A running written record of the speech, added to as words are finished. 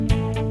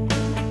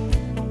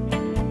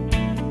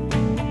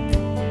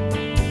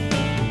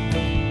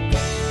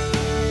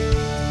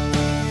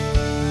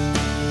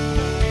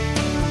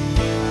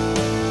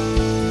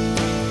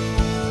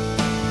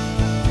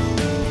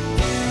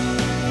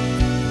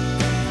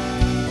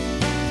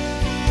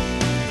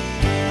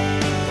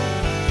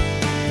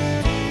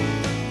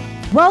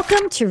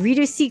Welcome to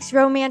Reader Seeks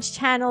Romance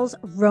Channel's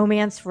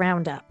Romance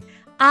Roundup.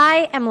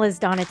 I am Liz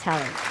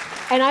Donatelli.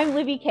 And I'm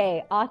Libby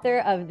Kay,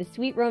 author of the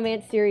sweet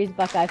romance series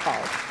Buckeye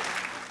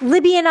Falls.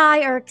 Libby and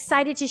I are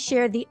excited to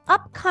share the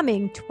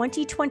upcoming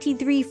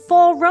 2023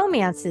 fall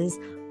romances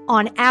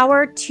on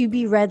our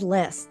to-be-read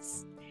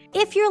lists.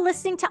 If you're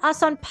listening to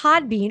us on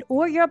Podbean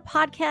or your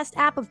podcast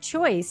app of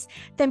choice,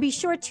 then be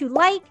sure to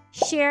like,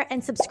 share,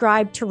 and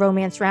subscribe to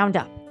Romance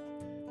Roundup.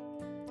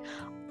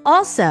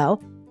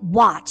 Also,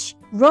 watch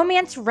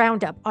Romance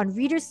Roundup on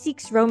Reader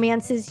Seeks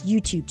Romance's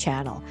YouTube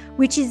channel,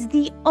 which is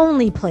the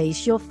only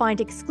place you'll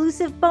find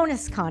exclusive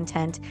bonus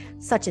content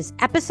such as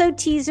episode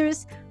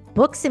teasers,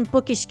 books and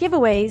bookish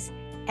giveaways,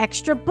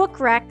 extra book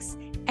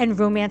recs, and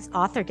romance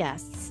author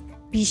guests.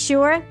 Be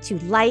sure to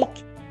like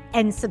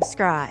and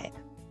subscribe.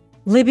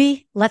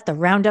 Libby, let the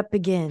roundup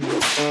begin.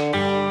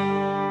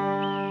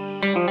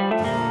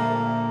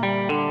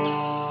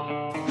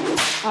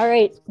 All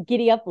right,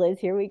 giddy up, Liz.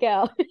 Here we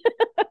go.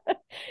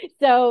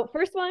 So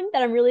first one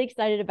that I'm really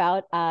excited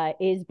about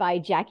is by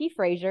Jackie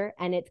Fraser,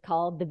 and it's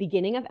called The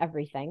Beginning of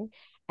Everything.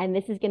 And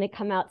this is going to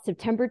come out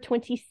September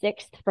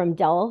 26th from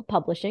Dell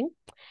Publishing.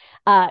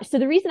 So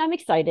the reason I'm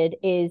excited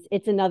is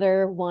it's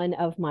another one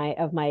of my,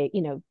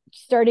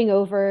 starting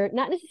over,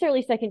 not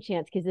necessarily second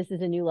chance because this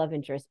is a new love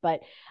interest,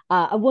 but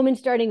a woman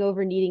starting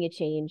over needing a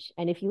change.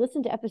 And if you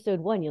listen to episode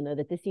 1, you'll know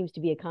that this seems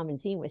to be a common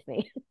theme with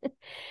me.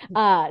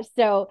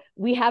 So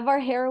we have our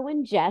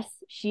heroine, Jess.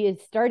 She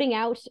is starting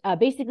out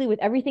basically with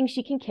everything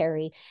she can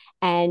carry.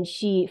 And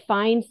she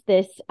finds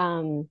this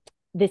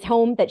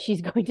home that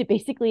she's going to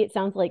basically, it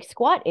sounds like,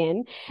 squat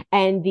in,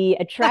 and the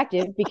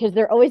attractive, because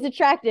they're always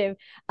attractive,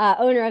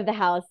 owner of the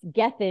house,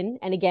 Gethin,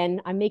 and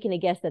again, I'm making a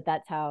guess that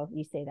that's how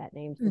you say that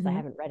name since I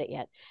haven't read it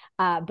yet,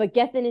 but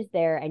Gethin is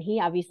there, and he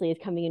obviously is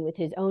coming in with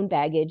his own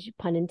baggage,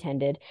 pun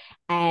intended,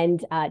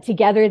 and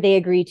together they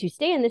agree to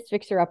stay in this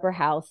fixer-upper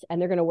house,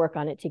 and they're going to work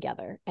on it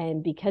together.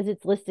 And because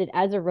it's listed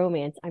as a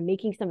romance, I'm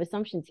making some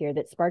assumptions here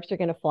that sparks are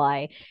going to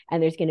fly,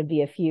 and there's going to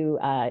be a few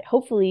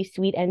hopefully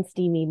sweet and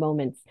steamy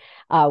moments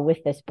with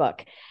this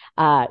book.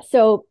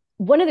 So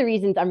one of the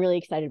reasons I'm really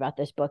excited about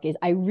this book is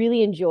I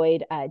really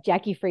enjoyed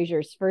Jackie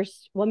Fraser's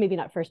first, well, maybe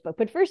not first book,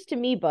 but first to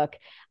me book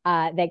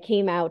that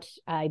came out,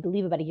 I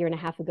believe, about a year and a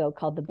half ago,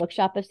 called The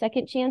Bookshop of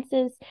Second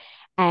Chances.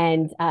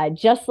 And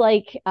just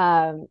like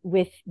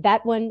with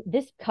that one,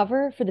 this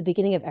cover for The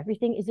Beginning of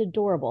Everything is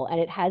adorable.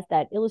 And it has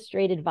that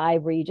illustrated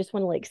vibe where you just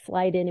want to like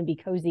slide in and be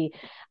cozy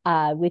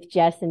with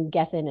Jess and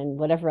Gethin and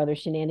whatever other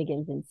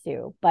shenanigans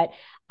ensue. But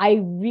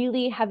I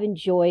really have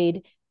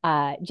enjoyed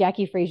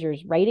Jackie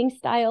Fraser's writing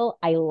style.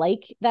 I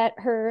like that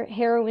her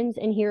heroines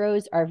and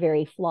heroes are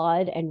very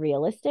flawed and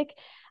realistic.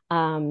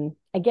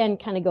 Again,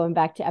 kind of going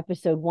back to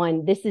episode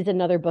 1, this is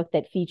another book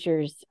that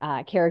features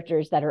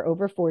characters that are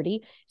over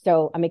 40.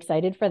 So I'm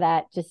excited for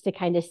that, just to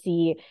kind of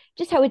see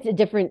just how it's a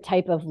different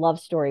type of love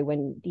story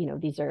when,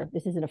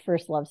 this isn't a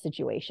first love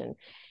situation.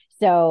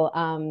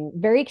 So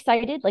very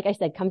excited. Like I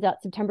said, comes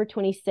out September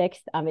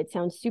 26th. It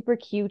sounds super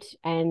cute.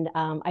 And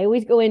I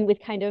always go in with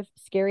kind of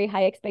scary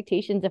high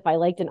expectations if I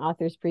liked an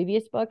author's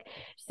previous book.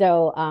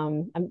 So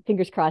I'm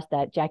fingers crossed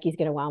that Jackie's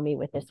going to wow me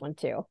with this one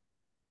too.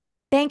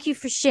 Thank you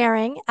for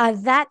sharing.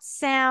 That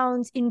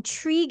sounds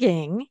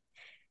intriguing.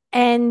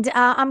 And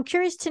I'm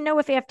curious to know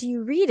if after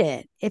you read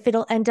it, if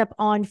it'll end up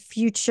on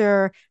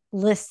future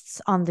lists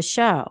on the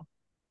show.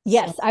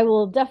 Yes, I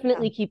will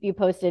definitely keep you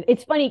posted.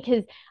 It's funny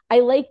because I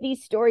like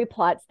these story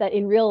plots that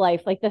in real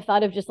life, like the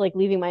thought of just like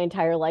leaving my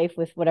entire life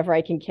with whatever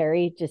I can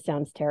carry just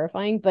sounds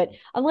terrifying. But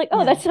I'm like,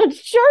 oh, that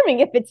sounds charming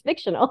if it's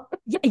fictional.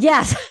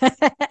 Yes,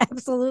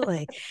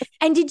 absolutely.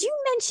 And did you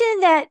mention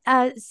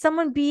that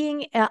someone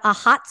being a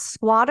hot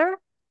squatter?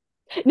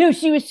 No,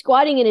 she was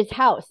squatting in his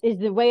house is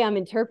the way I'm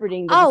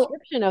interpreting the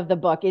description of the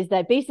book, is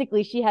that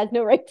basically she has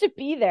no right to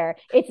be there.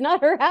 It's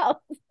not her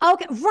house.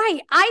 Okay, right.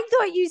 I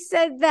thought you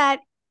said that.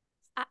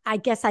 I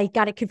guess I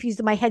got it confused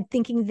in my head,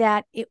 thinking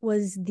that it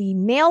was the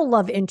male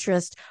love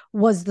interest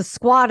was the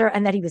squatter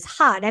and that he was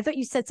hot. And I thought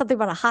you said something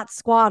about a hot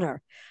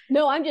squatter.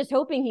 No, I'm just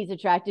hoping he's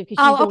attractive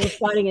because she's always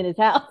squatting in his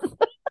house.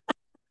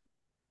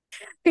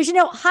 Because,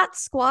 hot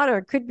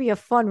squatter could be a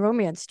fun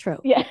romance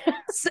trope. Yeah.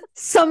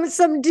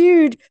 Some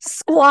dude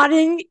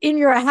squatting in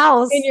your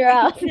house. In your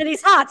house. And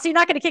he's hot, so you're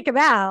not going to kick him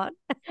out.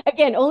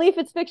 Again, only if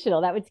it's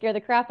fictional. That would scare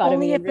the crap out of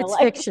me in real life.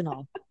 Only if it's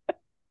fictional.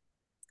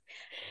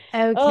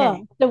 Okay.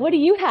 Oh, so what do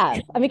you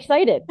have? I'm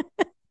excited.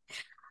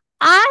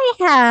 I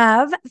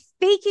have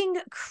Faking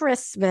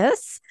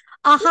Christmas,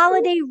 a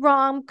holiday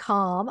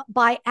rom-com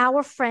by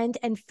our friend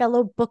and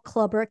fellow book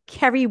clubber,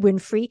 Kerry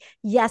Winfrey.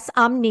 Yes,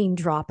 I'm name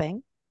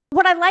dropping.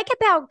 What I like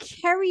about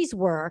Kerry's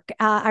work,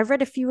 I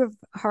read a few of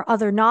her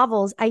other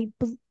novels.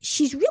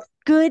 She's really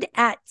good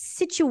at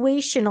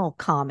situational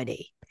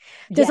comedy.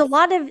 There's a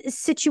lot of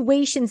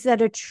situations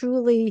that are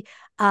truly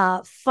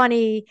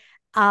funny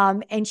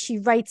And she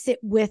writes it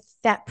with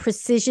that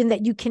precision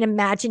that you can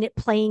imagine it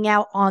playing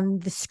out on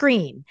the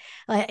screen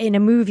in a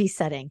movie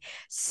setting.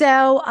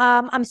 So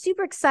I'm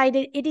super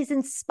excited. It is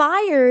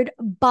inspired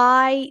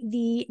by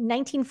the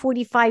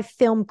 1945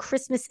 film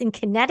Christmas in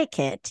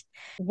Connecticut.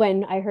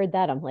 When I heard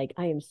that, I'm like,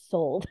 I am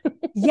sold.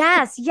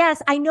 Yes,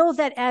 yes. I know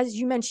that, as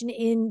you mentioned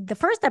in the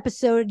first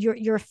episode,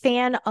 you're a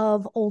fan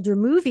of older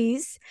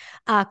movies,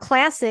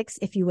 classics,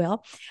 if you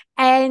will.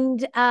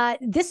 And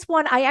this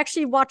one, I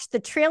actually watched the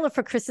trailer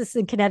for Christmas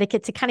in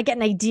Connecticut to kind of get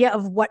an idea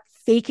of what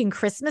faking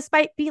Christmas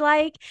might be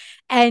like.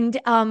 And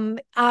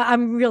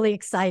I'm really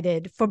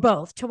excited for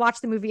both to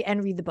watch the movie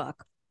and read the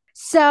book.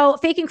 So,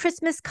 Faking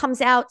Christmas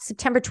comes out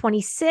September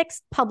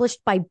 26th, published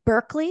by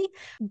Berkeley.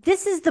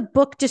 This is the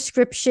book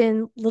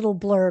description little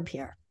blurb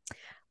here.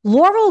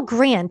 Laurel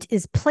Grant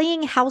is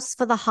playing house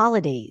for the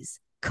holidays,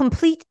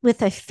 complete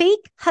with a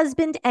fake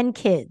husband and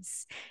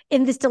kids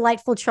in this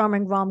delightful,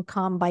 charming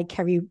rom-com by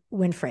Kerry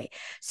Winfrey.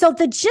 So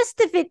the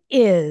gist of it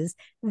is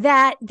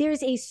that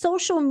there's a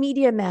social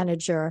media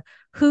manager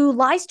who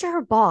lies to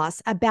her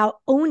boss about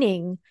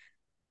owning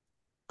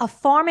a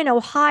farm in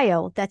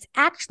Ohio that's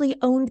actually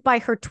owned by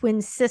her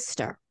twin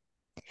sister.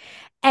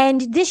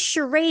 And this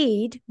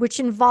charade,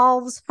 which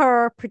involves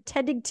her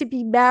pretending to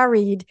be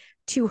married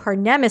to her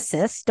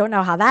nemesis, don't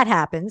know how that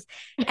happens.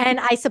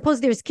 And I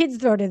suppose there's kids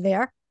thrown in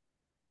there.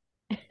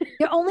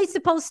 You're only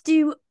supposed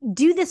to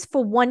do this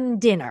for one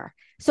dinner.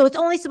 So it's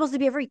only supposed to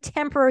be a very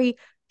temporary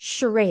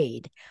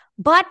charade.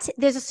 But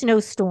there's a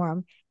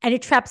snowstorm and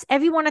it traps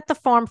everyone at the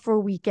farm for a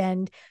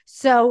weekend.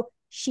 So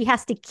she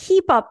has to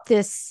keep up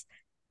this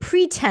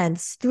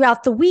pretense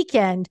throughout the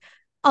weekend.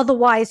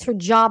 Otherwise, her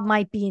job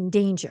might be in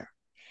danger.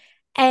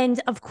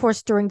 And of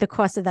course, during the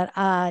course of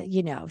that,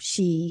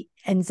 she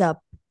ends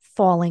up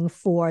falling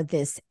for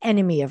this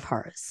enemy of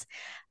hers.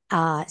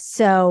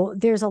 So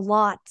there's a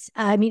lot.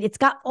 I mean, it's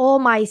got all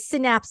my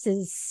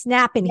synapses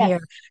snapping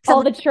here.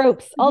 All the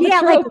tropes. All the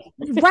tropes.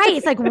 Right.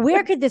 It's like,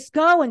 where could this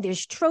go? And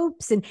there's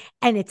tropes and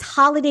it's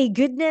holiday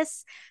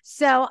goodness.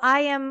 So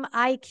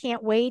I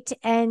can't wait.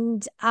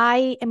 And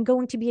I am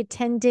going to be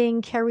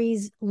attending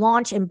Kerry's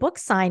launch and book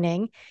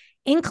signing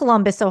in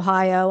Columbus,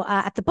 Ohio,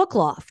 at the Book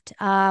Loft.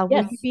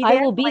 Yes,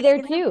 I will be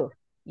there too.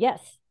 Yes.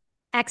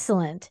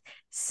 Excellent.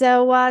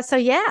 So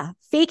yeah,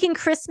 Faking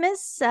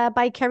Christmas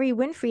by Kerry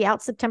Winfrey,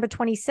 out September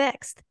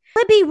 26th.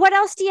 Libby, what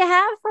else do you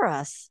have for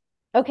us?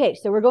 Okay,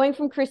 so we're going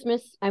from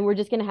Christmas and we're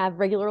just going to have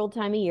regular old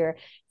time of year.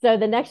 So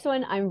the next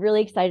one I'm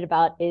really excited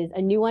about is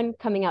a new one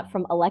coming out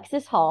from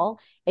Alexis Hall.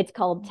 It's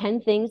called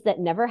 10 Things That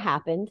Never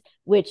Happened,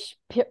 which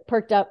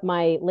perked up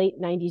my late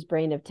 90s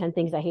brain of 10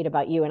 Things I Hate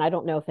About You. And I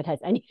don't know if it has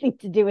anything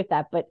to do with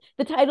that, but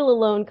the title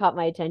alone caught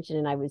my attention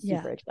and I was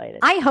super excited.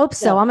 I hope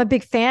so. I'm a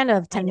big fan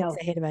of 10 Things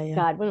I Hate About You.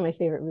 God, one of my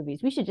favorite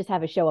movies. We should just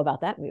have a show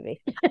about that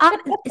movie.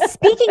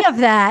 Speaking of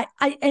that,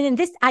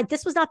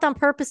 this was not done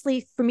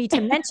purposely for me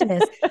to mention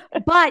this,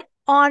 but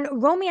on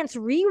Romance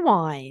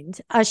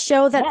Rewind, a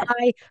show that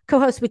I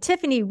co-host with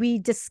Tiffany, we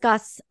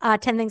discuss 10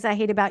 Things I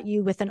Hate About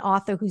You with an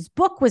author whose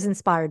book was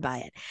inspired by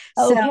it.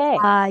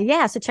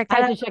 Okay. So check that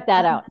out. I have to check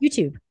that out.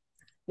 YouTube.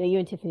 Yeah, you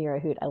and Tiffany are a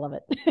hoot. I love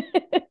it.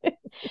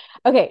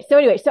 Okay, so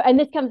anyway, and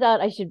this comes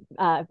out, I should,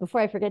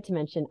 before I forget to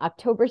mention,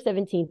 October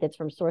 17th, it's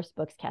from Source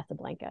Books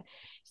Casablanca.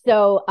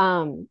 So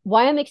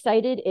why I'm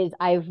excited is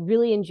I've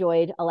really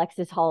enjoyed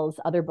Alexis Hall's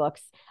other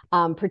books,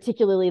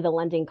 particularly the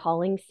London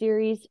Calling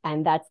series,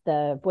 and that's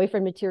the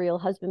boyfriend material,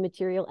 husband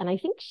material, and I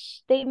think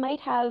they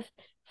might have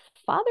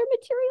father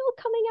material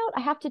coming out.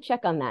 I have to check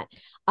on that.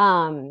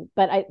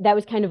 But that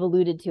was kind of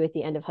alluded to at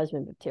the end of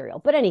husband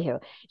material. But anywho,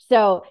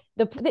 so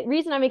the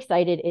reason I'm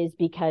excited is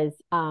because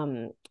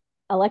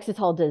Alexis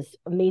Hall does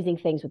amazing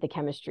things with the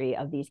chemistry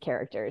of these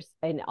characters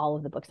in all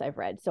of the books I've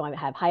read. So I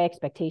have high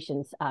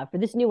expectations for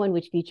this new one,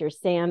 which features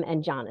Sam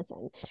and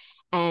Jonathan.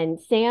 And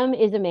Sam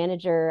is a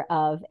manager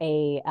of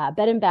a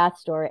bed and bath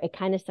store. It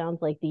kind of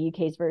sounds like the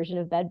UK's version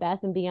of Bed Bath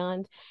and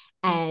Beyond.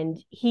 And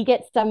he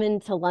gets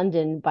summoned to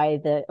London by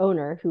the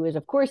owner, who is,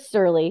 of course,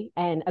 surly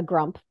and a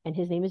grump. And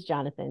his name is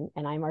Jonathan.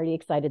 And I'm already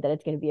excited that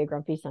it's going to be a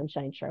grumpy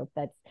sunshine trope.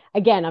 That's,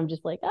 again, I'm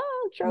just like,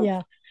 oh, trope.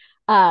 Yeah.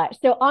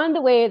 So on the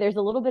way, there's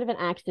a little bit of an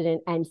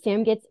accident and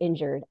Sam gets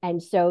injured.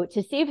 And so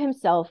to save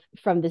himself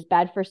from this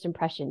bad first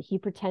impression, he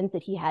pretends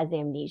that he has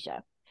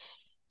amnesia.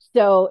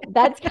 So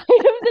that's kind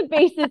of the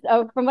basis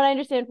of, from what I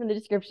understand from the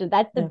description,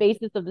 that's the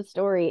basis of the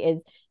story,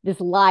 is this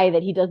lie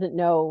that he doesn't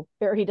know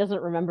or he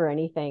doesn't remember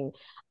anything.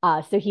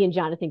 So he and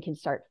Jonathan can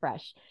start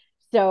fresh.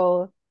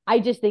 So I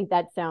just think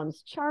that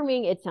sounds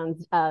charming. It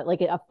sounds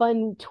like a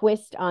fun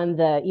twist on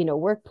the,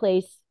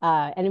 workplace,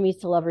 enemies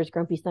to lovers,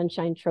 grumpy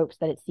sunshine tropes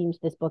that it seems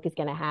this book is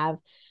going to have.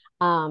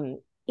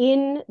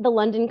 In the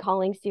London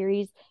Calling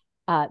series,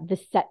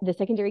 the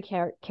secondary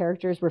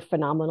characters were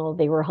phenomenal.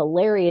 They were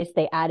hilarious.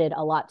 They added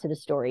a lot to the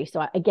story.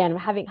 So again, I'm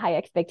having high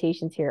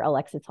expectations here,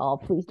 Alexis Hall.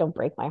 Please don't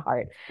break my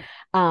heart.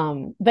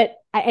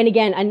 And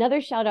again, another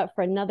shout out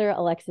for another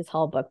Alexis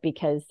Hall book,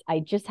 because I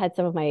just had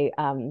some of my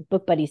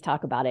book buddies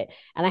talk about it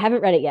and I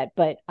haven't read it yet,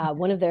 but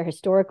one of their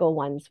historical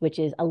ones, which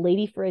is A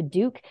Lady for a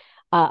Duke.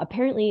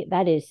 Apparently,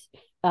 that is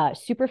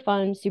super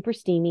fun, super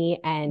steamy,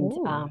 and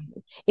Ooh.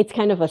 it's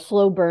kind of a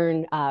slow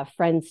burn,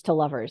 friends to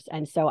lovers.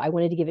 And so I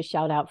wanted to give a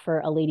shout out for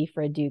A Lady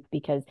for a Duke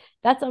because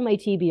that's on my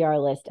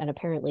TBR list, and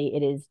apparently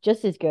it is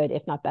just as good,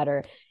 if not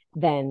better,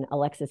 than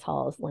Alexis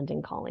Hall's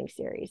London Calling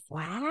series.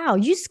 Wow,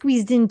 you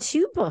squeezed in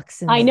two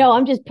books in I there. know,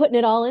 I'm just putting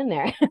it all in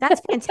there. That's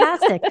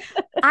fantastic.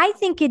 I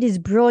think it is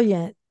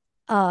brilliant.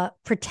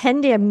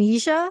 Pretend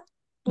amnesia.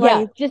 Yeah,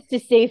 Like just to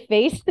save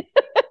face.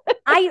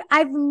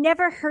 I've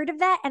never heard of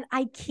that, and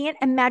I can't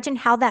imagine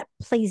how that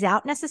plays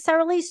out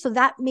necessarily. So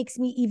that makes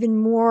me even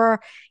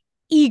more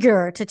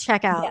eager to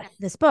check out Yes.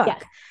 this Yes.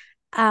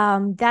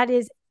 book. That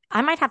is,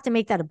 I might have to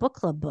make that a book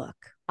club book.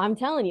 I'm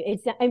telling you,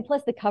 it's and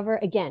plus the cover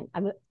again.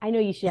 I know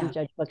you Yeah, shouldn't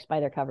judge books by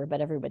their cover, but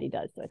everybody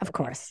does, so it's of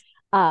okay. course.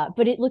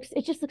 But it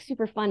just looks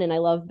super fun, and I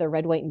love the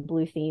red, white, and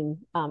blue theme.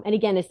 And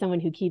again, as someone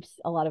who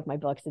keeps a lot of my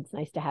books, it's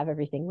nice to have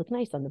everything look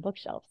nice on the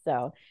bookshelf.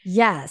 So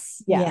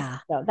Yes, yeah, yeah.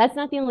 so that's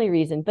not the only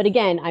reason. But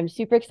again, I'm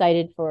super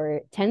excited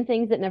for 10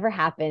 Things That Never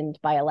Happened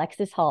by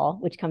Alexis Hall,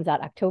 which comes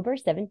out October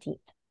 17th.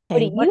 What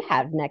Okay, do what you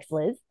have next,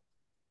 Liz?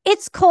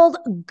 it's called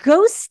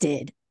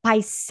Ghosted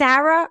by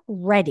Sarah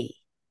Reddy.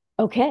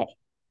 Okay.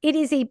 It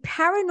is a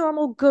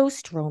paranormal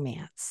ghost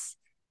romance.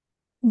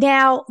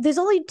 Now, there's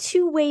only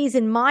two ways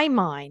in my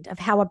mind of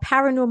how a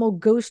paranormal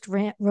ghost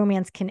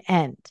romance can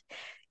end.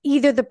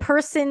 Either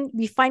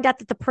we find out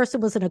that the person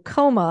was in a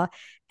coma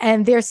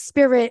and their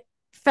spirit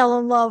fell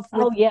in love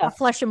with Oh yeah. a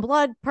flesh and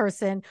blood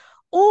person,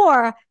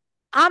 or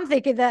I'm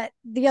thinking that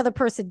the other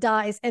person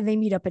dies and they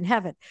meet up in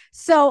heaven.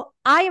 So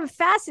I am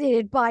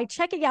fascinated by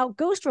checking out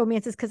ghost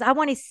romances because I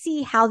want to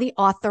see how the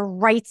author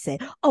writes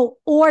it. Oh,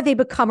 or they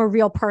become a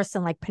real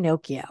person like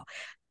Pinocchio.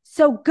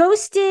 So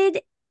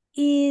Ghosted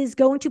is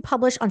going to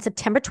publish on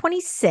September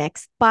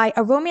 26th by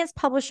a romance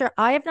publisher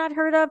I have not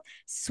heard of,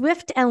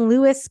 Swift and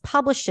Lewis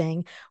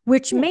Publishing,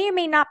 which Hmm. may or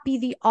may not be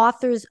the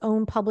author's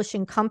own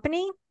publishing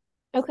company.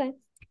 Okay.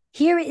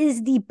 Here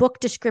is the book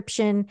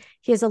description.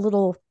 Here's a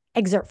little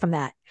excerpt from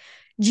that.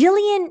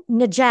 Jillian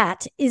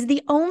Najat is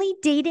the only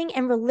dating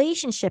and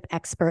relationship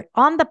expert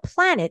on the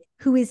planet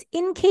who is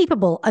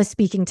incapable of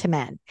speaking to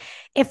men.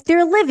 If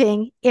they're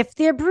living, if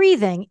they're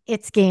breathing,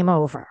 it's game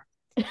over.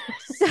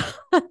 So,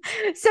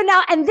 so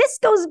now, and this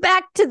goes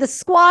back to the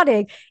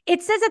squatting.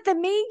 It says that the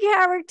main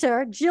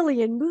character,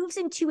 Jillian, moves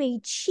into a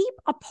cheap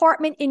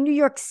apartment in New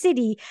York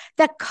City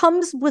that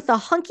comes with a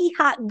hunky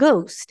hot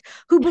ghost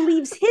who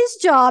believes his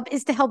job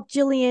is to help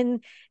Jillian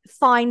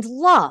find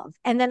love.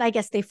 And then I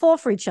guess they fall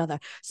for each other.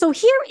 So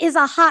here is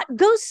a hot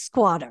ghost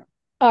squatter.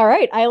 All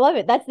right. I love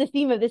it. That's the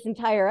theme of this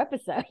entire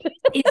episode.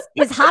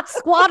 Is hot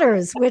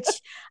squatters, which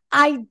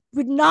I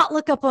would not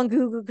look up on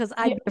Google because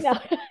I'd be No,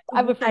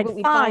 I'm what afraid I'd what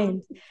we'd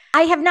find. find.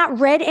 I have not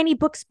read any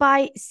books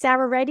by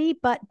Sarah Reddy,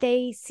 but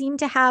they seem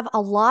to have a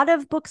lot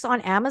of books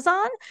on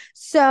Amazon.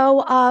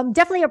 So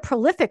definitely a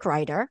prolific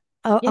writer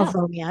Yeah. of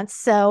romance.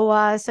 So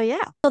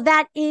yeah. So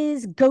that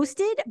is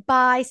Ghosted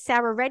by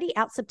Sarah Reddy,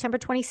 out September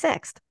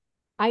 26th.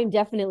 I'm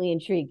definitely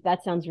intrigued.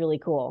 That sounds really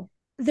cool.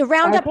 The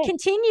roundup Okay.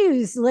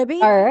 continues, Libby.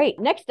 All right.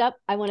 Next up,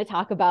 I want to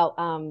talk about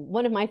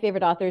one of my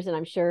favorite authors, and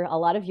I'm sure a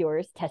lot of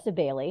yours, Tessa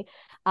Bailey.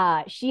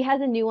 She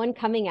has a new one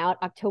coming out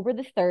October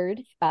the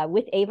 3rd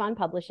with Avon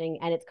Publishing,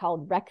 and it's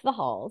called Wreck the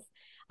Halls.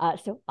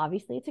 So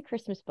obviously it's a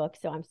Christmas book,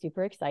 so I'm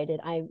super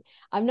excited.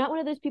 I'm not one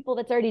of those people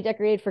that's already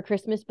decorated for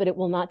Christmas, but it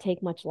will not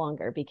take much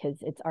longer because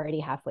it's already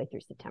halfway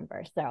through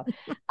September. So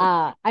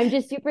I'm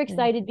just super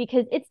excited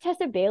because it's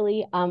Tessa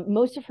Bailey.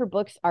 Most of her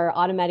books are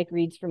automatic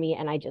reads for me,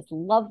 and I just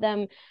love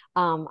them.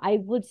 I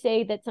would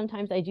say that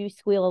sometimes I do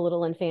squeal a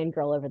little and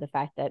fangirl over the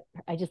fact that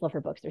I just love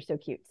her books. They're so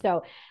cute.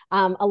 So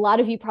a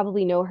lot of you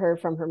probably know her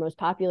from her most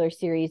popular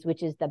series,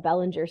 which is the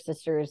Bellinger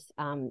Sisters,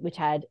 which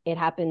had It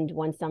Happened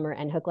One Summer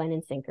and Hook, Line,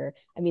 and Sinker.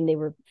 I mean, they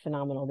were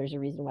phenomenal. There's a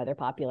reason why they're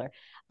popular.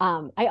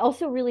 I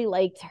also really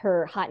liked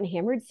her Hot and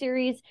Hammered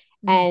series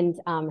and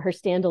her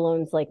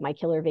standalones like My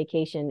Killer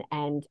Vacation.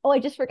 And I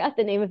just forgot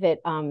the name of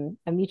it.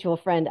 A mutual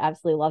friend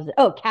absolutely loves it.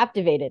 Oh,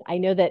 Captivated. I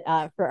know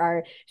that for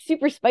our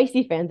super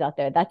spicy fans out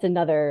there, that's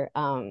another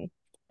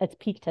that's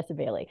peak Tessa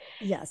Bailey.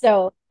 Yes.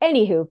 So,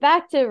 anywho,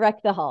 back to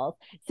Wreck the Halls.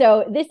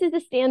 So, this is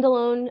a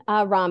standalone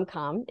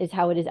rom-com, is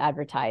how it is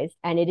advertised,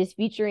 and it is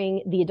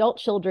featuring the adult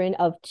children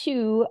of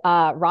two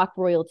rock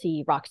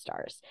royalty rock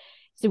stars.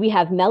 So we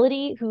have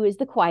Melody, who is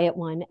the quiet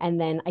one,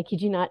 and then I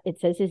kid you not, it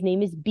says his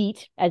name is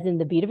Beat, as in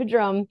the beat of a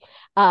drum,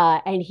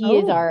 and he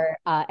is our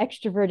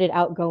extroverted,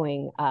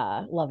 outgoing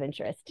love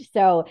interest.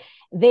 So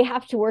they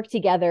have to work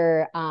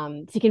together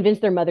to convince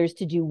their mothers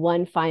to do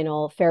one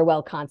final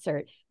farewell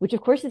concert, which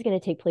of course is going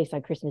to take place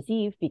on Christmas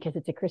Eve because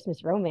it's a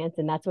Christmas romance,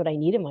 and that's what I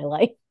need in my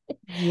life.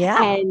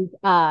 Yeah. And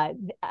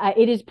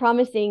it is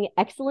promising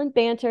excellent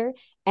banter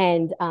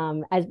and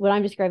as what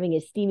I'm describing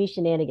is steamy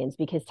shenanigans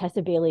because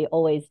Tessa Bailey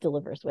always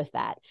delivers with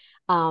that.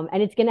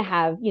 And it's going to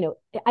have,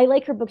 I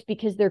like her books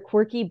because they're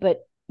quirky, but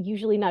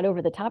usually not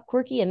over the top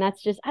quirky. And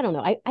that's just, I don't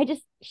know.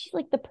 She's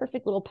like the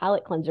perfect little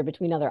palate cleanser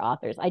between other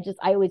authors. I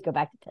always go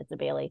back to Tessa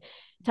Bailey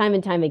time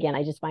and time again.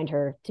 I just find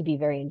her to be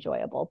very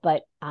enjoyable,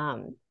 but I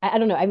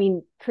don't know. I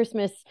mean,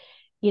 Christmas,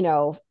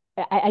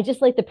 I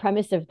just like the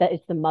premise of that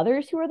it's the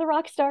mothers who are the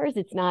rock stars.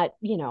 It's not,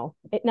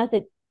 not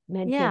that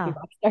men can't be Yeah.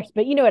 rock stars,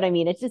 but you know what I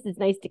mean? It's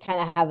nice to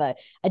kind of have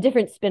a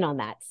different spin on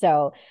that.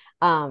 So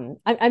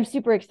I'm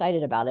super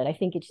excited about it. I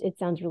think it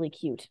sounds really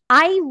cute.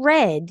 I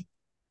read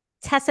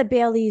Tessa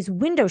Bailey's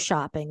Window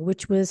Shopping,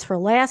 which was her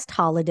last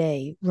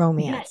holiday Yes,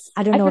 romance.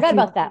 I don't I know if forgot you,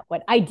 about that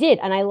one. I did,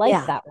 and I liked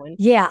yeah. that one.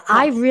 Yeah,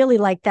 I Yes, really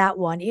liked that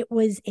one. It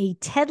was a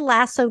Ted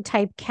Lasso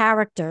type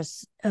character.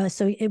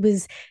 So it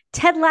was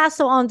Ted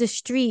Lasso on the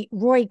street,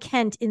 Roy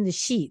Kent in the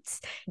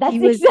sheets. He that's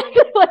was,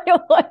 exactly what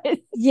it was.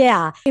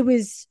 yeah, it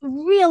was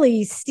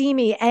really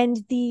steamy. And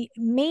the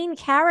main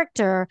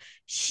character,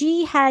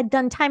 she had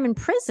done time in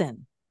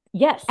prison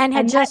Yes, and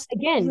had and that just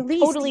again,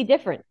 released. totally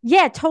different.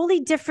 Yeah,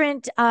 totally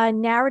different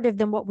narrative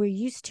than what we're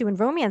used to in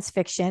romance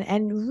fiction,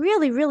 and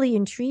really, really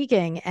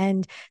intriguing.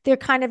 And they're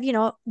kind of,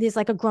 there's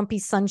like a grumpy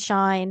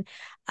sunshine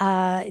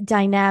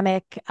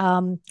dynamic.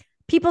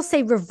 People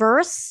say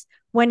reverse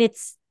when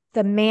it's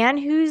the man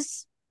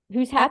who's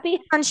Who's happy?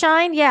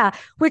 sunshine. Yeah,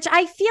 which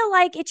I feel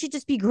like it should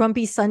just be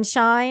grumpy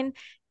sunshine.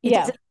 It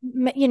Yeah.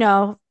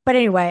 doesn't, but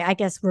anyway, I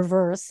guess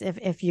reverse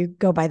if you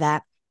go by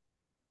that.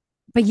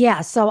 But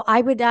yeah, so I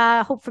would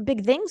hope for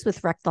big things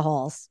with Wreck the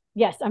Halls.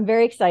 Yes, I'm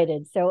very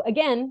excited. So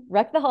again,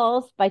 Wreck the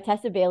Halls by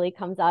Tessa Bailey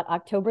comes out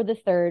October the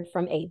 3rd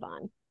from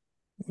Avon.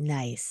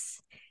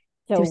 Nice.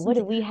 So There's what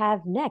do we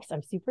have next?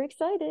 I'm super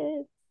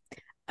excited.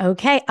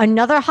 Okay,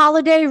 another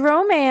holiday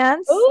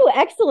romance. Oh,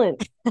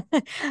 excellent.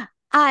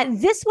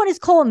 This one is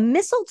called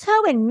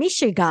Mistletoe and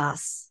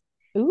Mishigas.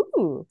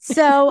 Ooh.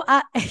 So,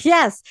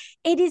 yes,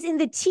 it is in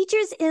the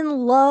Teachers in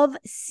Love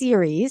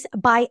series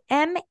by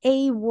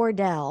M.A.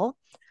 Wardell,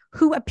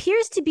 who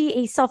appears to be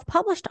a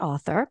self-published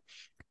author.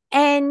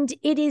 And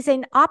it is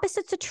an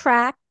opposites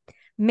attract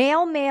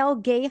male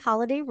gay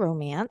holiday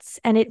romance,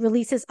 and it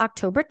releases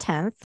October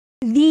 10th.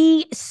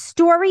 The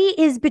story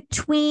is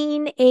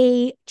between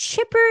a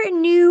chipper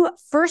new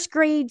first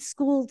grade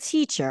school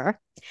teacher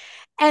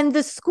and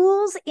the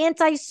school's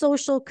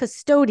antisocial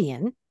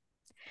custodian.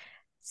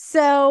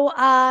 So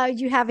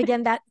you have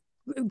again that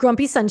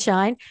grumpy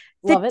sunshine.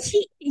 Love it.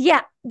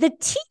 The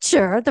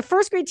teacher, the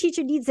first grade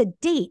teacher, needs a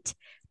date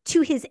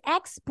to his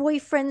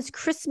ex-boyfriend's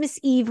Christmas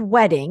Eve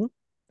wedding.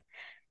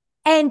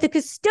 And the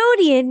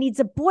custodian needs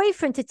a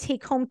boyfriend to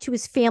take home to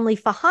his family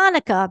for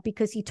Hanukkah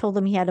because he told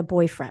them he had a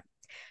boyfriend.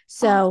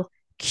 So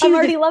I'm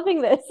already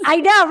loving this. I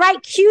know, right?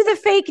 Cue the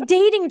fake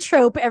dating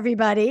trope,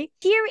 everybody.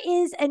 Here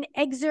is an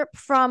excerpt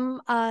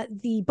from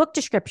the book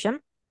description.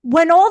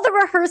 When all the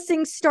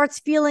rehearsing starts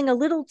feeling a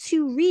little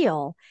too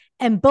real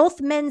and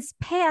both men's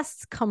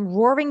pasts come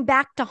roaring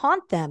back to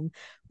haunt them,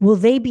 will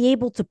they be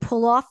able to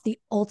pull off the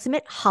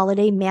ultimate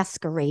holiday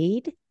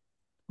masquerade?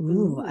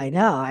 Ooh. I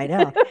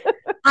know.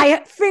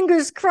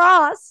 Fingers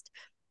crossed.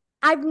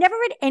 I've never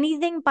read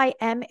anything by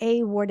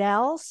M.A.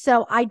 Wardell,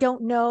 so I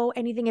don't know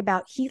anything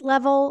about heat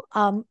level.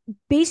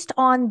 Based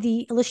on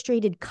the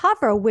illustrated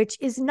cover, which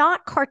is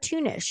not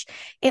cartoonish,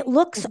 it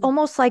looks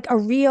almost like a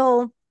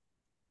real,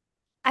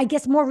 I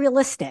guess, more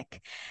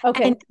realistic.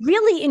 Okay. And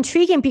really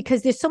intriguing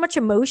because there's so much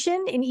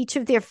emotion in each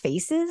of their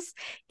faces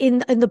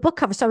in the book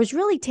cover. So I was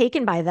really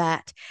taken by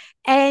that.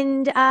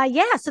 And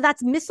so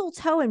that's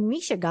Mistletoe and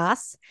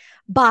Mishigas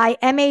by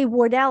M.A.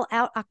 Wardell,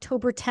 out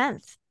October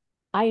 10th.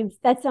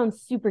 That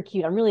sounds super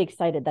cute. I'm really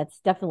excited. That's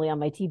definitely on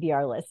my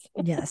TBR list.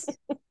 Yes.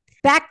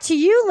 Back to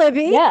you,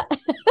 Libby. Yeah.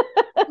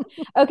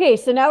 Okay,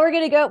 so now we're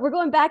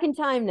going back in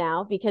time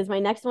now because my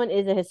next one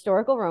is a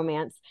historical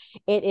romance.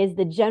 It is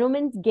The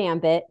Gentleman's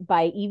Gambit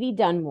by Evie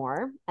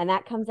Dunmore, and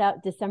that comes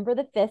out December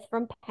the 5th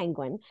from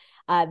Penguin.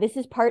 This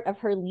is part of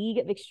her League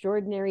of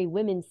Extraordinary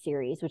Women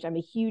series, which I'm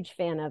a huge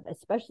fan of,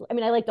 especially, I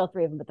mean, I liked all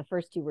three of them, but the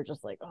first two were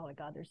just like, oh my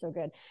God, they're so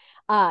good.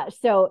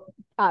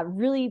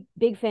 Really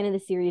big fan of the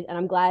series, and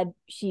I'm glad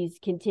she's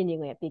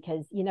continuing it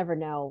because you never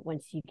know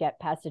once you get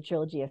past a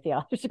trilogy if the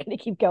authors are going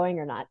to keep going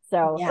or not.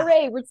 So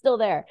hooray, we're still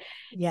there.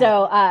 Yeah.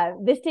 So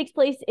this takes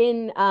place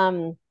in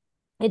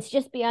it's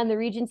just beyond the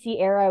Regency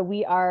era.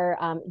 We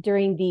are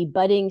during the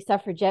budding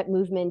suffragette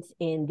movement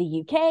in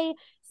the UK.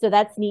 So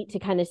that's neat to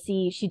kind of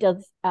see. She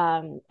does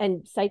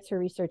and cites her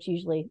research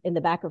usually in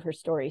the back of her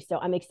story. So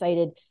I'm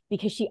excited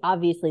because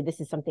this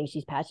is something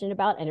she's passionate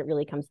about, and it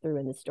really comes through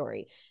in the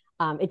story.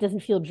 It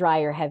doesn't feel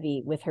dry or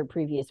heavy with her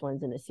previous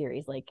ones in the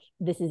series. Like,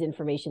 this is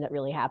information that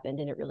really happened,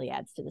 and it really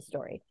adds to the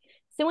story.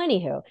 So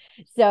anywho,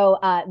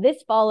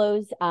 this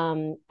follows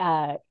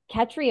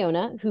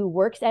Catriona, who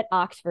works at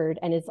Oxford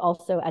and is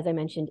also, as I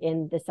mentioned,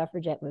 in the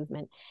suffragette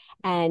movement.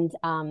 And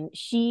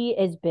she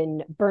has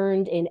been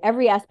burned in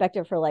every aspect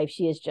of her life.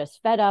 She is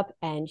just fed up,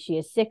 and she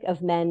is sick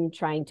of men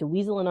trying to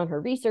weasel in on her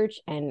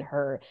research and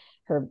her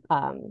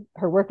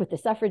work with the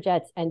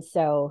suffragettes. And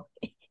so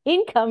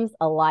in comes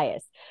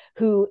Elias,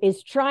 who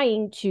is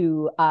trying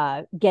to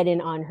get in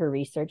on her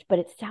research, but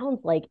it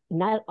sounds like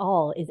not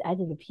all is as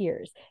it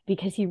appears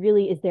because he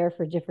really is there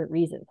for different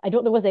reasons. I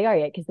don't know what they are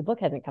yet because the book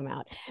hasn't come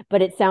out,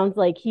 but it sounds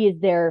like he is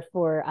there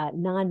for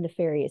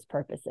non-nefarious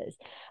purposes.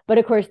 But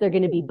of course, they're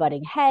going to be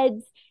butting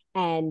heads,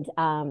 and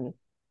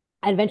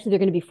and eventually they're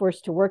going to be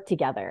forced to work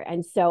together.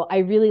 And so I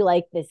really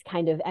like this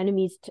kind of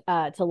enemies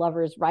to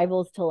lovers,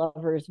 rivals to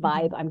lovers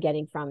vibe I'm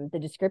getting from the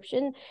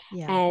description.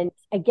 Yeah. And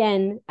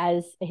again,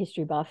 as a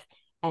history buff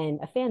and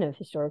a fan of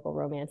historical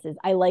romances,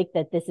 I like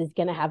that this is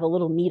going to have a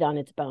little meat on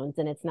its bones,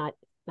 and it's not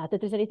that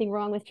there's anything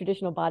wrong with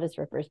traditional bodice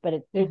rippers, but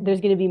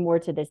there's going to be more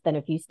to this than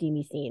a few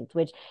steamy scenes,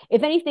 which,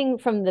 if anything,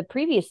 from the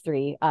previous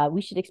three,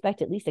 we should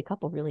expect at least a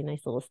couple really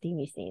nice little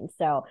steamy scenes.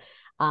 So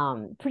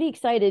pretty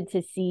excited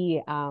to see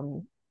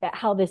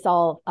how this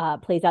all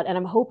plays out. And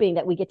I'm hoping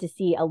that we get to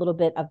see a little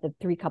bit of the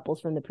three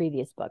couples from the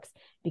previous books,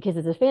 because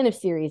as a fan of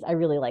series, I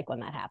really like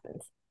when that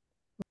happens.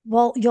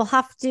 Well, you'll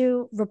have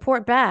to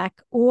report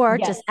back or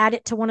Yes. just add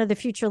it to one of the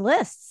future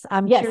lists.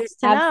 I'm Yes, curious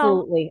to know.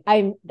 absolutely.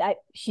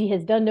 She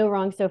has done no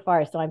wrong so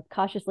far, so I'm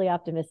cautiously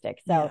optimistic.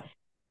 So Yeah.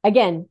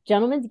 again,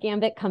 Gentleman's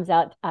Gambit comes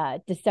out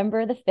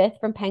December the 5th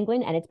from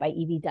Penguin, and it's by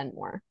Evie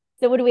Dunmore.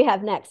 So what do we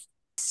have next?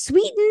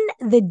 Sweeten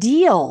the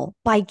Deal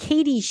by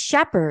Katie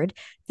Shepherd.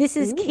 This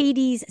is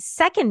Katie's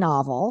second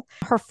novel.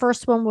 Her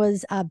first one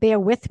was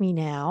Bear With Me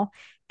Now.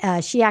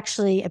 She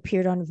actually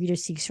appeared on Reader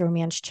Seeks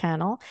Romance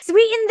channel.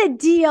 Sweeten the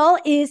Deal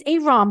is a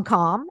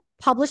rom-com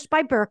published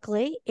by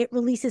Berkeley. It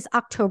releases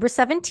October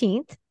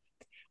 17th.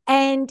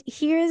 And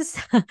here's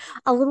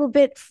a little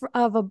bit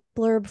of a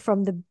blurb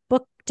from the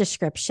book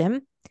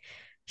description.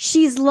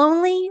 She's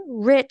lonely,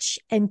 rich,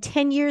 and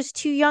 10 years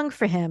too young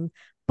for him,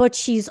 but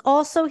she's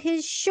also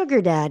his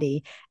sugar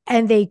daddy,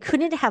 and they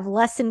couldn't have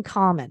less in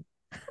common.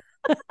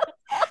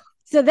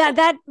 So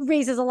that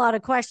raises a lot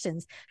of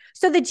questions.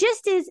 So the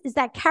gist is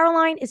that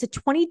Caroline is a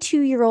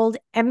 22-year-old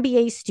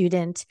MBA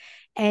student,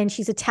 and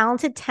she's a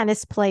talented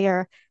tennis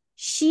player.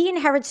 She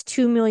inherits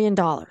 $2 million.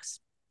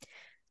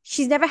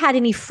 She's never had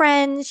any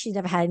friends. She's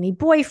never had any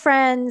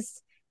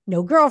boyfriends,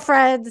 no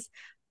girlfriends.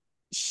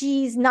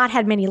 She's not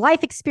had many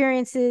life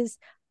experiences,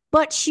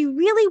 but she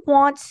really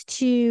wants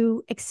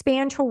to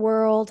expand her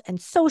world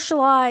and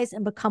socialize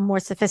and become more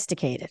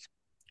sophisticated.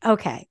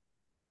 Okay.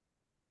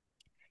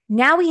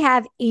 Now we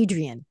have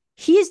Adrian.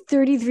 He is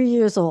 33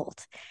 years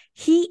old.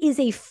 He is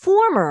a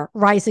former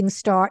rising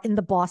star in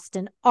the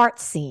Boston art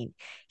scene.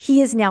 He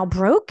is now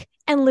broke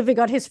and living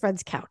on his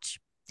friend's couch.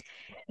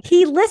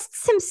 He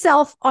lists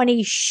himself on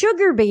a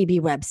sugar baby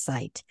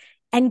website,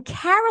 and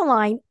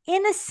Caroline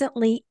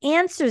innocently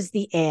answers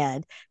the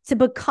ad to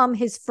become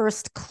his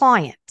first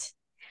client.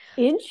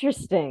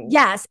 Interesting.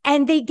 Yes.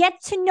 And they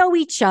get to know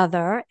each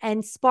other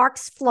and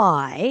sparks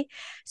fly.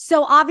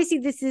 So obviously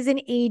this is an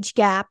age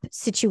gap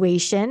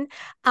situation.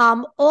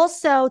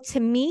 Also, to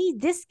me,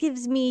 this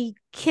gives me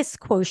Kiss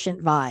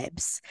Quotient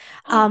vibes.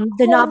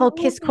 The novel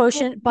Kiss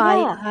Quotient by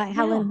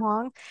Helen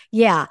Hong.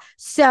 Yeah.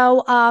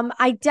 So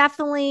I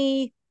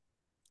definitely,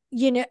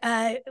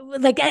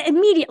 like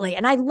immediately,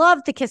 and I love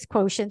the Kiss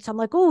Quotient. So I'm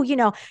like,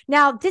 oh,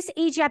 now this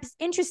age gap is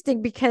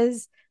interesting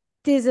because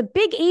there's a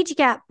big age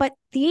gap, but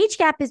the age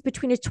gap is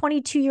between a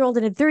 22-year-old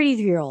and a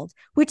 33-year-old,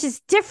 which is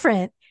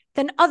different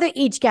than other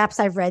age gaps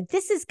I've read.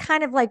 This is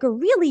kind of like a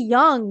really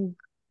young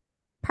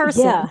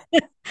person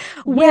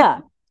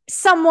with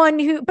someone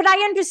who, but I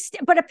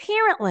understand, but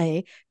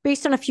apparently,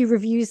 based on a few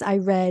reviews I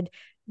read,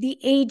 the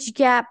age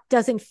gap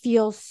doesn't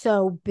feel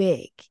so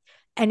big,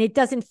 and it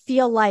doesn't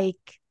feel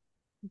like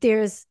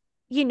there's,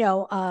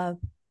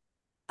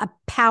 a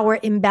power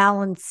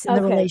imbalance in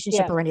the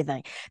relationship or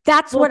anything.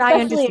 That's what I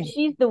understand. Especially if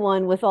she's the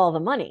one with all the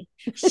money.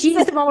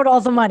 She's the one with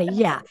all the money.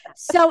 Yeah.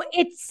 So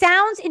it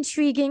sounds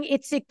intriguing.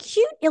 It's a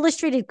cute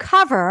illustrated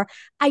cover.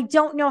 I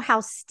don't know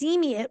how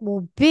steamy it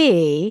will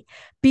be,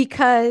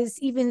 because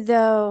even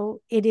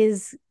though it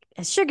is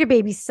a sugar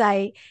baby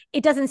site,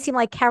 it doesn't seem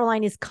like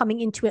Caroline is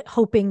coming into it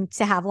hoping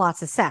to have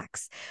lots of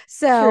sex.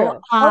 So,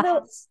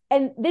 although,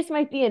 and this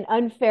might be an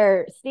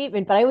unfair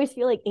statement, but I always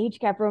feel like age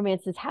gap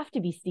romances have to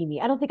be steamy.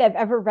 I don't think I've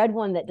ever read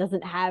one that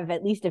doesn't have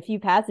at least a few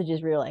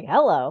passages where you're like,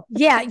 hello.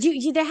 Yeah,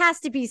 there has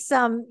to be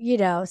some,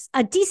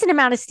 a decent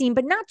amount of steam,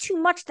 but not too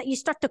much that you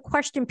start to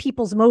question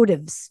people's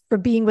motives for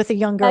being with a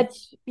younger,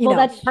 that's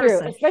person.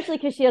 True, especially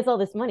because she has all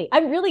this money.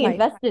 I'm really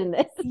invested in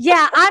this.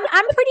 Yeah,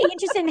 I'm pretty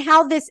interested in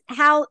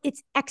how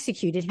it's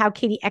executed, how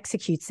Katie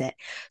executes it.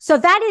 So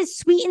that is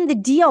Sweeten the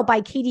Deal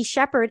by Katie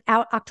Shepherd,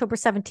 out October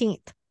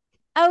 17th.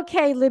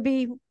 Okay,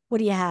 Libby, what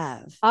do you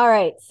have? All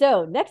right.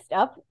 So next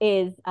up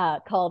is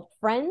called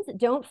Friends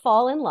Don't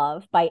Fall in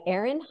Love by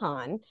Erin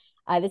Hahn.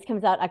 This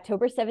comes out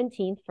October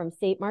 17th from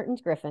St.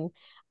 Martin's Griffin.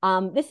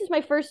 This is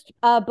my first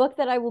book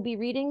that I will be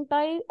reading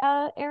by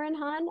Erin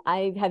Hahn.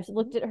 I have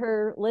looked at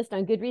her list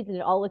on Goodreads, and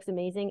it all looks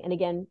amazing. And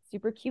again,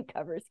 super cute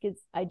covers, because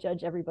I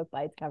judge every book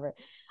by its cover.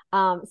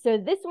 So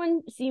this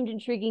one seemed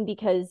intriguing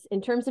because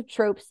in terms of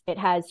tropes, it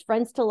has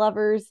friends to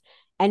lovers,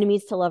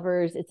 enemies to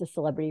lovers. It's a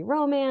celebrity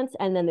romance,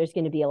 and then there's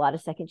going to be a lot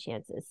of second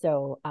chances.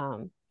 So,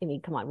 come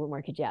on, what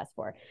more could you ask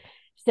for?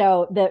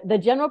 So the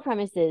general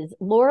premise is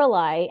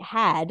Lorelai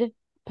had,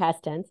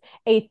 past tense,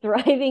 a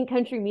thriving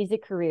country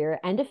music career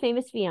and a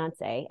famous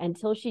fiance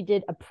until she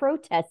did a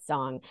protest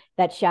song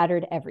that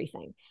shattered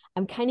everything.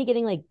 I'm kind of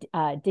getting like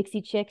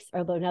Dixie Chicks,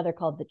 although now they're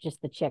called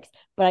just the Chicks,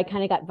 but I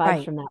kind of got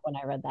vibes from that when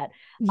I read that.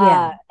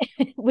 Yeah.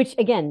 Which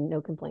again,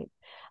 no complaints.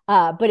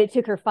 But it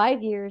took her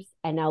 5 years,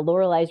 and now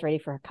Lorelai's ready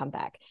for her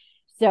comeback.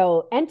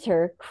 So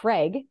enter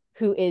Craig,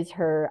 who is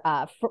her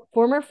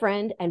former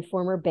friend and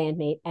former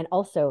bandmate, and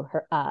also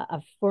her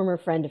a former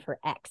friend of her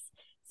ex.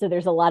 So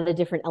there's a lot of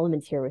different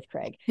elements here with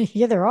Craig.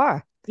 Yeah, there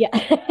are. Yeah.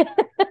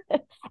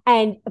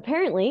 And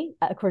apparently,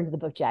 according to the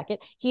book jacket,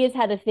 he has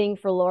had a thing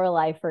for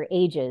Lorelai for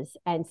ages.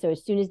 And so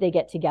as soon as they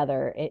get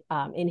together,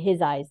 in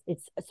his eyes,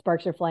 it's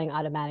sparks are flying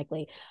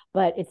automatically.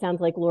 But it sounds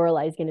like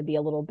Lorelai is going to be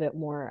a little bit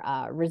more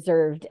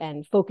reserved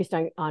and focused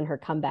on her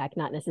comeback,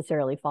 not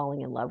necessarily falling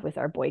in love with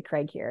our boy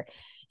Craig here.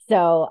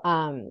 So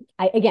I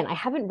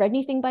haven't read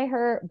anything by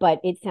her,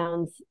 but it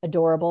sounds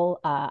adorable.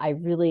 I'm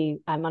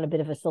on a bit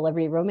of a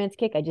celebrity romance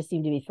kick. I just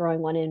seem to be throwing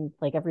one in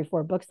like every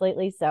 4 books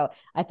lately. So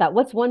I thought,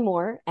 what's one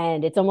more?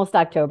 And it's almost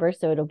October,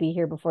 so it'll be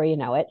here before you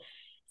know it.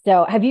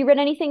 So have you read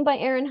anything by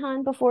Erin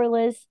Han before,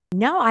 Liz?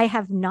 No, I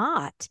have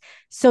not.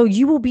 So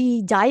you will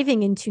be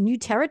diving into new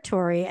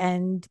territory,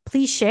 and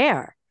please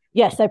share.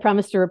 Yes, I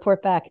promise to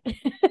report back.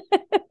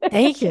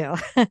 Thank you.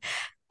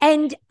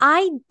 And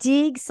I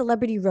dig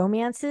celebrity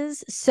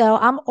romances, so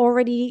I'm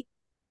already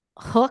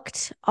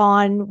hooked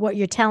on what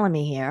you're telling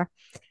me here.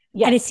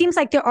 Yes. And it seems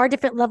like there are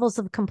different levels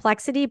of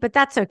complexity, but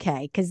that's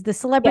okay, because the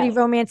celebrity Yes.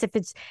 romance, if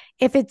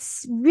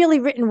it's really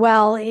written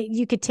well,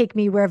 you could take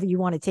me wherever you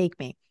want to take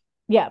me.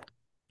 Yeah,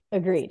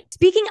 agreed.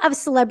 Speaking of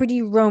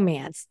celebrity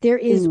romance, there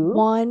is Ooh.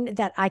 one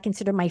that I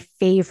consider my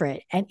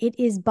favorite, and it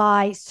is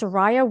by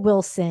Soraya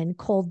Wilson,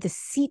 called The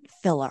Seat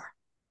Filler.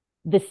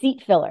 The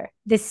Seat Filler.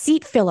 The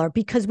Seat Filler,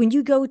 because when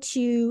you go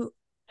to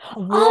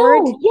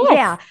yes.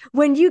 yeah,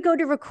 when you go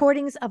to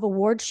recordings of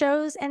award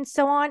shows and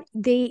so on,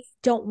 they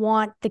don't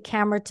want the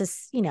camera to To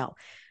see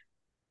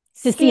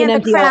an the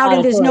empty crowd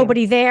and there's auditorium.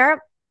 nobody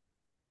there.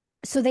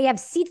 So they have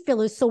seat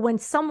fillers. So when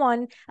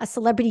a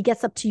celebrity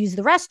gets up to use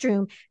the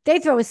restroom, they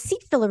throw a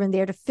seat filler in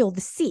there to fill the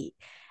seat.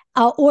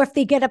 Or if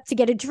they get up to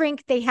get a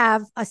drink, they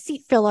have a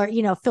seat filler,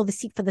 fill the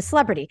seat for the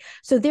celebrity.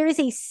 So there is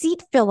a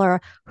seat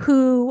filler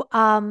who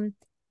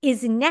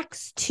is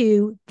next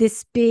to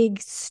this big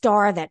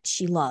star that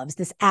she loves,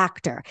 this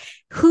actor,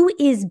 who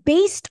is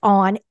based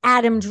on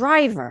Adam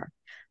Driver,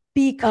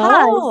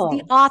 because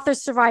the author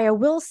Soraya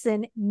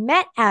Wilson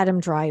met Adam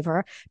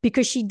Driver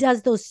because she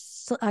does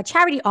those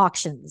charity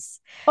auctions.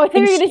 Oh, I thought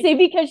you were going to say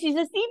because she's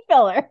a seat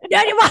filler.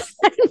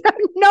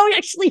 No,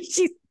 actually,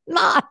 she's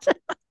not.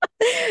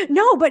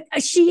 No, but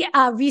she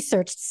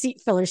researched seat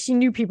fillers. She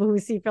knew people who were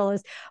seat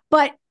fillers.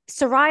 But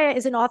Soraya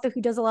is an author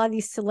who does a lot of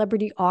these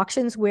celebrity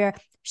auctions where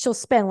she'll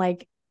spend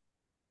like,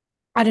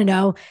 I don't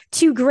know,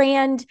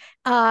 $2,000,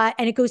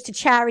 and it goes to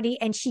charity,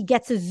 and she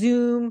gets a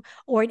Zoom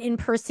or an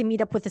in-person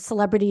meetup with a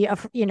celebrity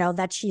of,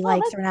 that she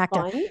likes, or an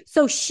actor. Fun.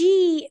 So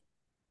she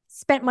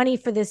spent money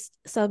for this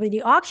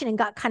celebrity auction and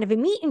got kind of a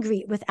meet and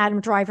greet with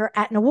Adam Driver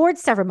at an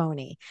awards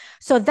ceremony.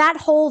 So that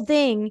whole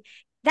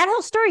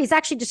story is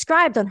actually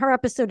described on her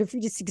episode of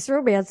Rita Seeks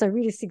Romance, on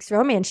Rita Seeks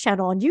Romance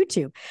channel on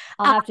YouTube.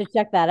 I'll have to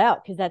check that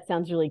out because that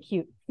sounds really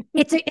cute.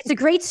 It's a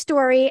great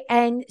story.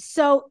 And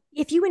so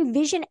if you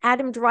envision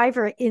Adam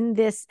Driver in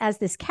this as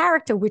this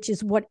character, which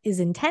is what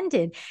is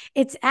intended,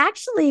 it's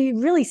actually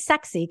really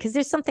sexy, because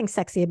there's something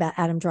sexy about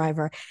Adam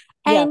Driver.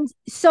 And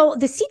so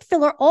the seat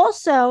filler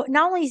also,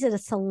 not only is it a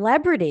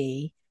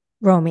celebrity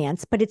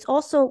romance, but it's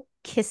also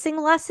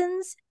kissing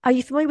lessons. Are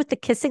you familiar with the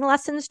kissing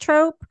lessons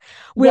trope,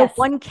 where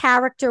one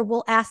character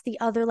will ask the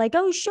other, like,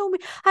 oh, show me,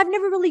 I've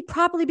never really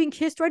properly been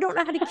kissed, or I don't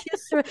know how to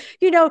kiss, or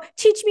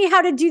teach me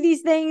how to do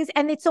these things.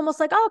 And it's almost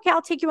like, oh, okay,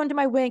 I'll take you under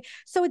my wing.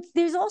 So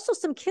there's also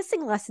some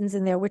kissing lessons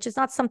in there, which is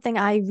not something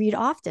I read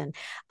often.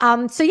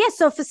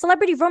 So for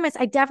celebrity romance,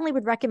 I definitely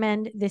would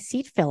recommend the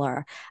seat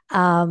filler.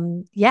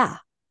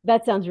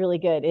 That sounds really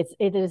good.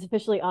 It is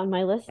officially on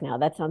my list now.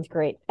 That sounds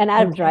great. And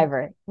Adam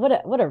Driver,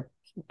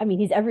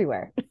 he's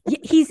everywhere.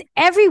 He's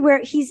everywhere.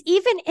 He's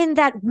even in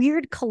that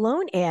weird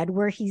cologne ad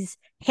where he's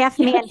half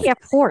man,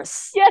 half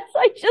horse. Yes,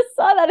 I just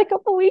saw that a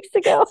couple weeks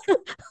ago.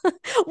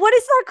 What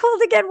is that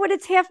called again when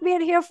it's half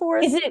man, half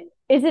horse?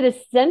 Is it a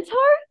centaur?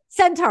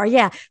 Centaur,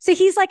 yeah. So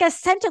he's like a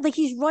centaur, like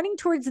he's running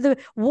towards the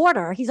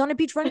water. He's on a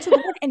beach running to the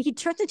water, and he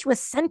turns into a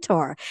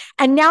centaur.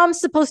 And now I'm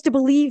supposed to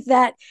believe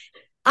that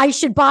I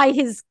should buy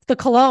the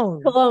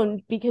cologne.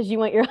 Cologne, because you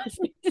want your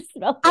husband to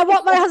smell it. I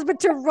want my husband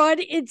to run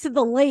into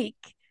the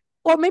lake,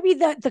 or maybe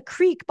the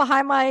creek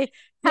behind my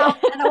house,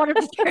 and I want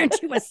him to turn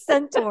into a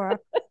centaur.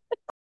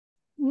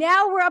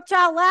 Now we're up to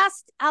our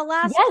last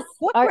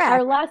book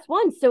our last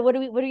one. So what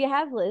do you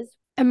have, Liz?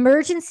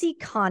 Emergency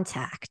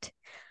Contact,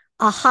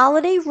 a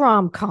holiday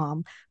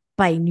rom-com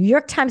by New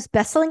York Times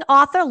bestselling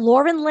author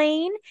Lauren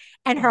Lane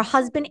and her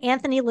husband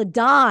Anthony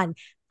LaDon.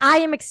 I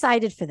am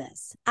excited for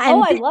this. I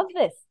love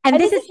this. And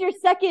this is your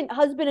second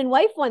husband and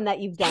wife one that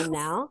you've done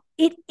now.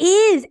 It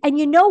is. And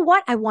you know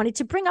what? I wanted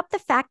to bring up the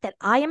fact that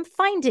I am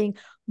finding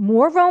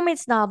more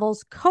romance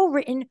novels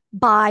co-written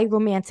by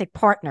romantic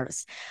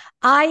partners.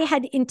 I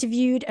had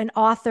interviewed an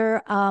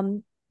author,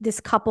 this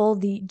couple,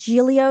 the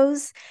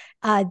Giglios.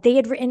 They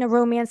had written a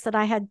romance that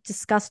I had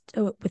discussed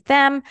with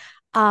them.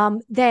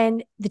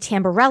 Then the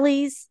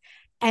Tamborellis.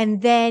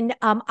 And then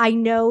I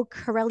know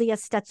Corelia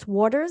Stetz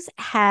Waters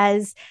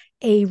has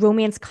a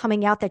romance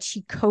coming out that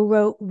she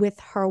co-wrote with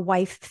her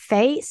wife,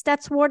 Faye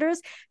Stetz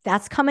Waters.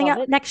 That's coming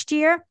out next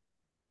year.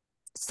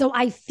 So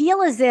I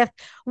feel as if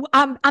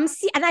and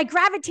I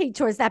gravitate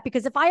towards that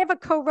because if I ever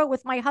co-wrote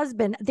with my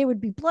husband, there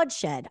would be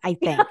bloodshed, I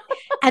think,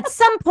 at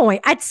some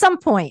point.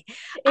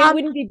 It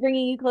wouldn't be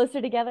bringing you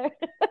closer together.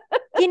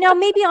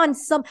 Maybe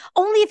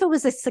only if it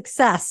was a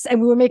success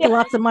and we were making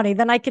lots of money,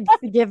 then I could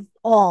forgive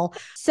all.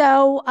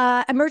 So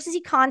Emergency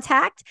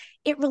Contact,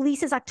 it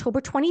releases October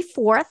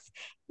 24th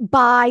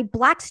by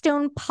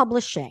Blackstone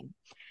Publishing.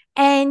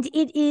 And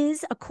it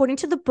is, according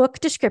to the book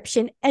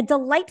description, a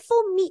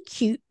delightful meet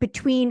cute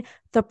between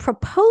the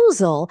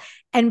proposal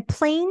and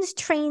planes,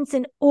 trains,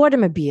 and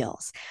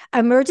automobiles.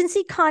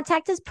 Emergency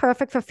Contact is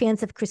perfect for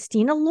fans of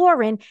Christina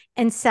Lauren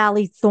and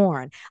Sally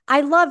Thorne.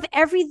 I love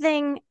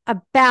everything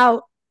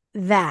about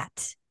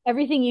that.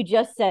 Everything you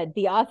just said,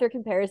 the author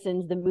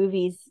comparisons, the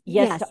movies,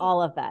 yes, to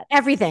all of that.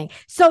 Everything.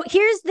 So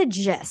here's the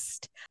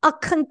gist. A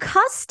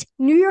concussed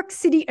New York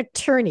City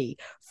attorney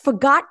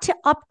forgot to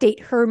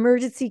update her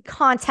emergency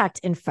contact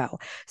info.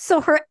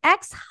 So her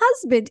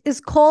ex-husband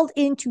is called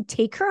in to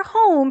take her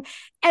home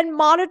and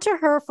monitor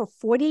her for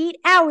 48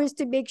 hours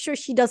to make sure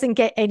she doesn't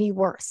get any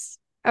worse.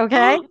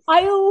 Okay.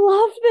 I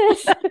love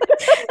this.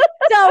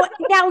 So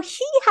now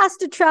he has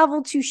to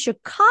travel to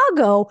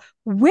Chicago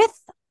with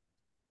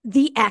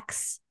the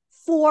ex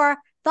for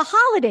the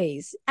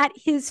holidays at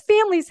his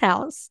family's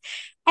house.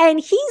 And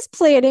he's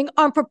planning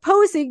on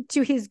proposing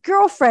to his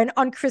girlfriend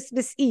on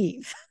Christmas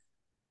Eve.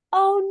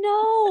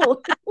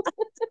 Oh,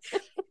 no.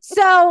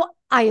 So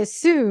I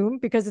assume,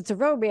 because it's a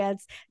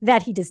romance,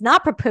 that he does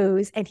not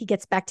propose and he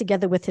gets back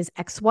together with his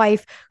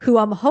ex-wife, who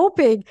I'm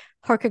hoping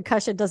her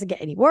concussion doesn't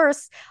get any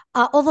worse.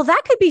 Although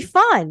that could be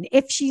fun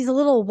if she's a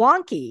little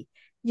wonky,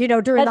 during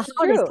the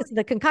holidays because of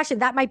the concussion.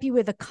 That might be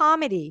where the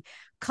comedy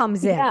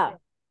comes in. Yeah.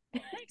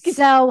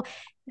 So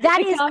that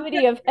the is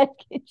comedy of head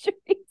injuries.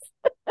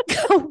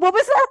 What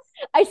was that?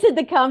 I said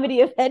the comedy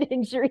of head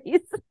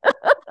injuries.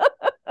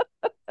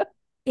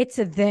 It's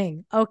a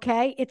thing,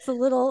 okay? It's a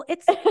little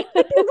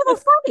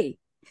funny.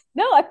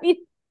 No, I mean,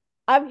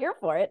 I'm here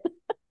for it.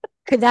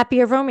 Could that be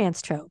a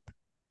romance trope?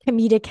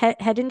 Comedic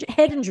head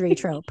injury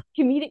trope.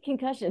 Comedic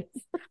concussions.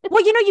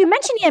 Well, you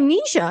mentioned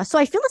amnesia, so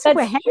I feel as if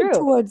we're headed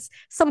towards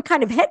some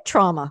kind of head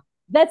trauma.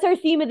 That's our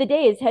theme of the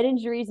day: is head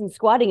injuries and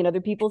squatting in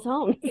other people's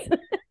homes.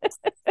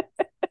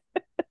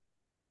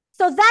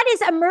 So that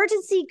is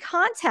Emergency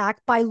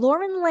Contact by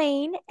Lauren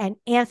Lane and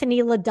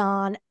Anthony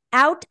LaDon,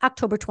 out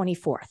October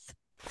 24th.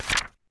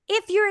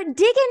 If you're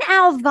digging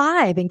our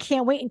vibe and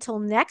can't wait until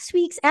next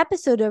week's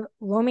episode of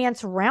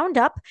Romance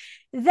Roundup,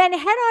 then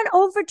head on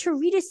over to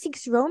Rita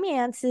Seeks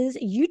Romance's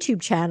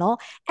YouTube channel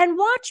and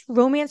watch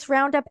Romance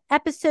Roundup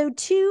Episode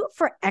 2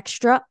 for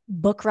extra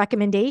book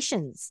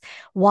recommendations.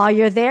 While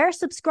you're there,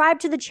 subscribe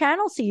to the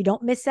channel so you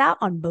don't miss out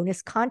on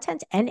bonus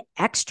content and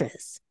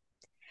extras.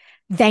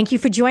 Thank you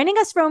for joining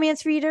us,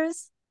 romance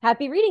readers.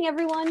 Happy reading,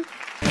 everyone.